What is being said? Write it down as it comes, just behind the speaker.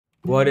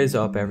What is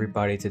up,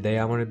 everybody? Today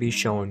I'm going to be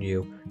showing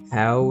you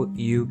how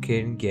you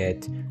can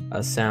get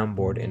a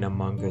soundboard in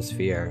Among Us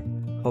VR.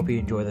 Hope you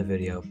enjoy the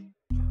video.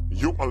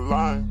 You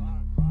alive?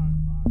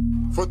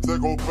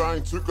 Vertigo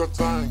bang, took a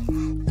time.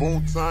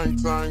 Boom, tang,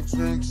 tang,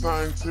 tune,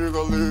 tang,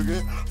 tigger,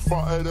 liggy.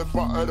 Fire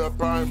the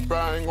bang,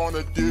 bang on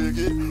the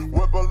diggy.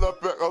 Wibble a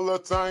pickle,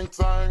 tang,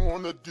 tang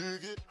on the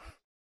diggy.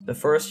 The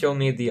first you'll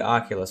need the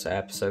Oculus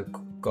app, so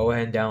go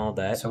ahead and download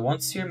that. So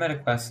once your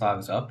MetaQuest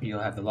logs up, you'll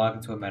have to log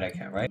into a Meta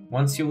account, right?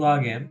 Once you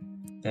log in,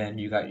 then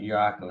you got your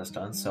Oculus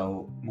done,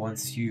 so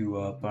once you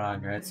put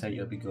on your headset,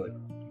 you'll be good.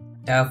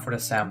 Now for the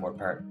soundboard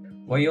part.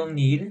 What you'll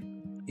need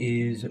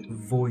is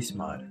voice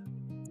mod.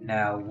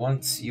 Now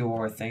once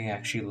your thing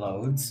actually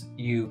loads,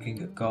 you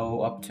can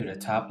go up to the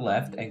top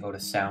left and go to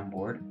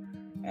soundboard,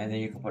 and then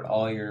you can put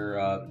all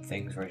your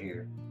things right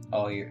here.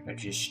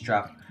 Just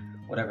drop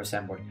whatever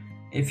soundboard.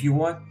 If you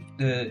want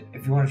to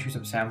choose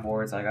some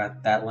soundboards, I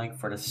got that link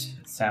for the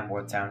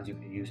soundboard sounds you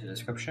can use in the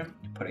description.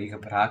 You can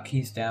put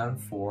hotkeys down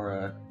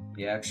for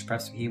just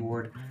press the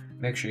keyboard.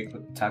 Make sure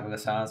you toggle the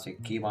sound so your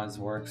keyboard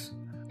works.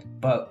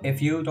 But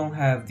if you don't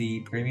have the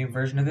premium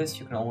version of this,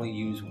 you can only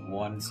use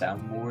one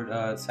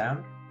soundboard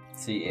sound.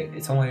 See,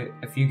 it's only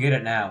if you get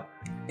it now,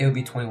 it would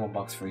be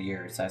 $21 for a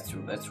year. So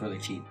that's really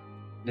cheap.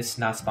 This is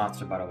not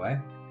sponsored, by the way.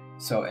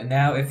 So and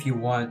now, if you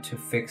want to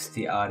fix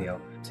the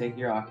audio, take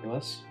your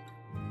Oculus.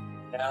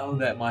 Now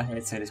that my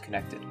headset is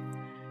connected,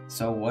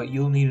 so what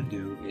you'll need to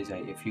do is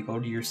that if you go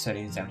to your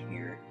settings down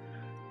here,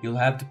 you'll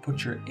have to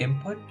put your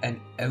input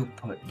and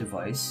output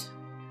device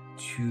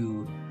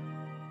to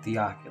the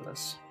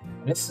Oculus.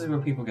 This is where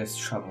people get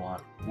trouble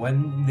on.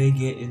 When they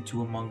get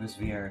into Among Us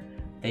VR,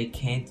 they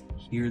can't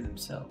hear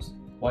themselves.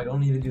 What you'll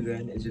need to do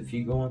then is if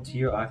you go into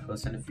your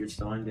Oculus and if you're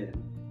signed in,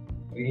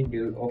 what you can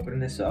do, open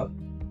this up,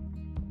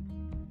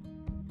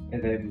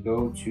 and then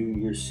go to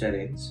your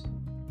settings.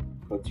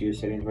 Go to your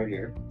settings right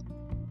here.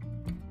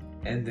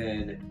 And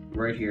then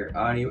right here,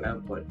 audio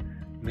output.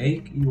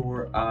 Make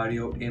your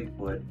audio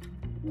input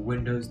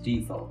Windows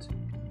default.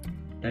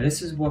 Now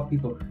this is what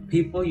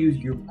people use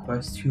your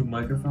Quest 2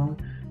 microphone,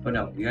 but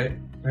no, you gotta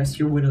press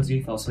your Windows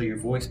default so your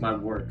voice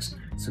mod works,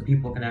 so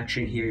people can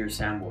actually hear your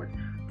soundboard.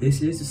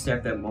 This is a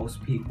step that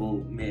most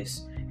people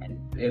miss, and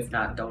if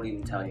not, don't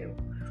even tell you.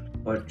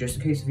 But just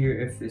in case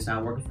if it's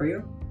not working for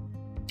you,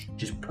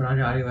 just put on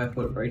your audio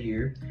output right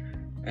here,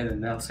 and then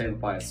that'll save it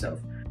by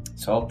itself.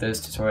 So I hope this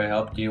tutorial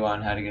helped you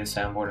on how to get a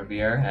soundboard in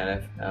VR,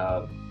 and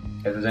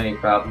if there's any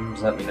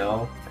problems, let me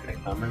know in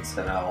the comments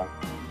and I'll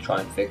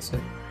try and fix it.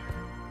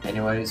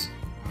 Anyways,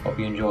 hope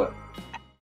you enjoy.